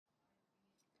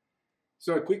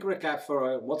So a quick recap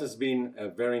for what has been a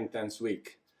very intense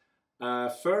week.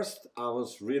 First, I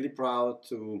was really proud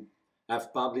to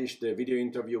have published the video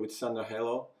interview with Sandra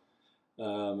Helou,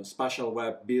 Spatial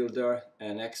web builder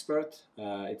and expert.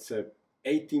 It's a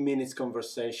 80 minutes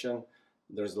conversation.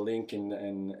 There's a link in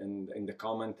the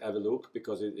comment. Have a look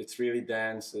because it's really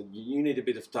dense. You need a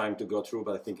bit of time to go through,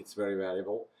 but I think it's very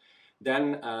valuable.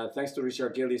 Then, thanks to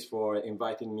Richard Gillis for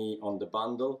inviting me on the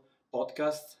Bundle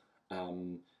podcast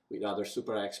with other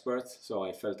super experts. So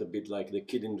I felt a bit like the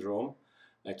kid in the room.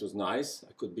 It was nice.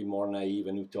 I could be more naive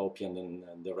and utopian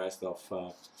than the rest of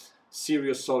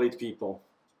serious, solid people.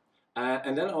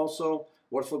 And then also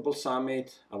World Football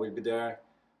Summit. I will be there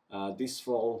this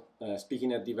fall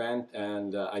speaking at the event,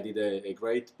 and I did a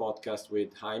great podcast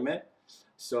with Jaime.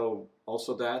 So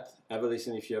also that, have a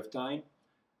listen if you have time.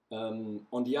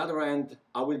 On the other end,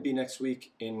 I will be next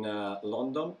week in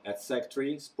London at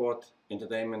SEG3 Sport,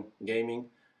 Entertainment, Gaming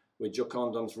with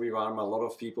Condon, Sree, Varma. A lot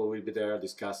of people will be there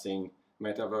discussing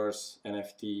metaverse,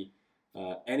 NFT,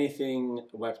 anything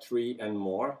Web3 and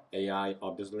more, AI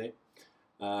obviously.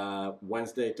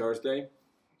 Wednesday, Thursday,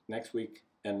 next week,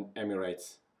 and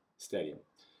Emirates Stadium.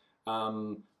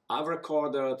 I've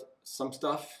recorded some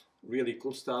stuff, really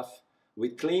cool stuff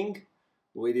with Cleeng.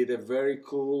 We did a very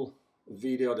cool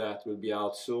video that will be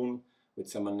out soon with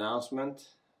some announcement.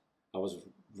 I was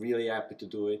really happy to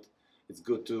do it. It's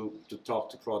good to talk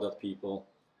to product people.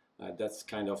 That's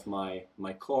kind of my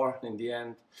core in the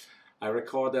end. I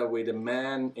recorded with a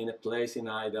man in a place in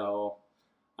Idaho,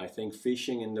 I think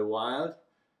fishing in the wild,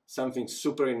 something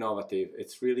super innovative.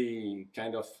 It's really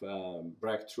kind of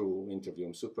breakthrough interview.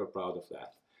 I'm super proud of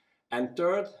that. And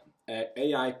third,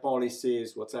 AI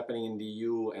policies, what's happening in the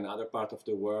EU and other parts of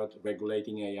the world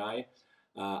regulating AI.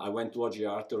 I went to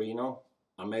OGR Torino,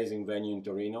 amazing venue in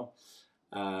Torino,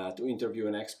 to interview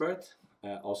an expert.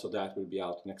 Also that will be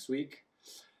out next week.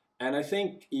 And I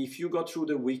think if you go through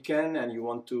the weekend and you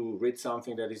want to read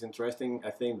something that is interesting,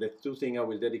 I think the two things I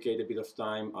will dedicate a bit of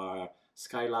time are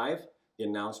Sky Live, the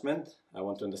announcement. I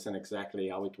want to understand exactly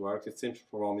how it works. It seems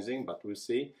promising, but we'll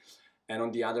see. And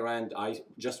on the other hand, I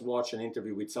just watched an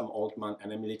interview with Sam Altman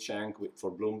and Emily Chang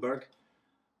for Bloomberg.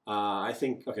 I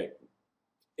think, okay,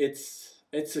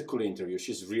 it's a cool interview.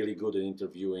 She's really good at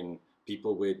interviewing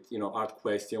people with, hard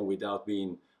questions without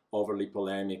being overly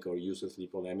polemic or uselessly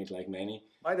polemic like many.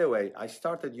 By the way, I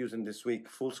started using this week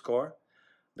Fullscore,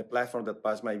 the platform that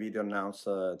BuzzMyVideos announced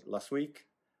last week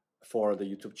for the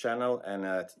YouTube channel. And,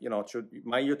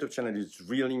 my YouTube channel is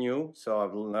really new, so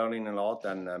I'm learning a lot.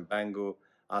 And Bangu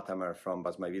Atamer from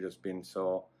BuzzMyVideos has been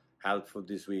so helpful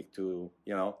this week to,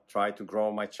 try to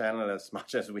grow my channel as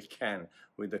much as we can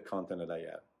with the content that I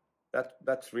have.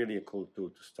 That's really a cool tool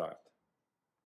to start.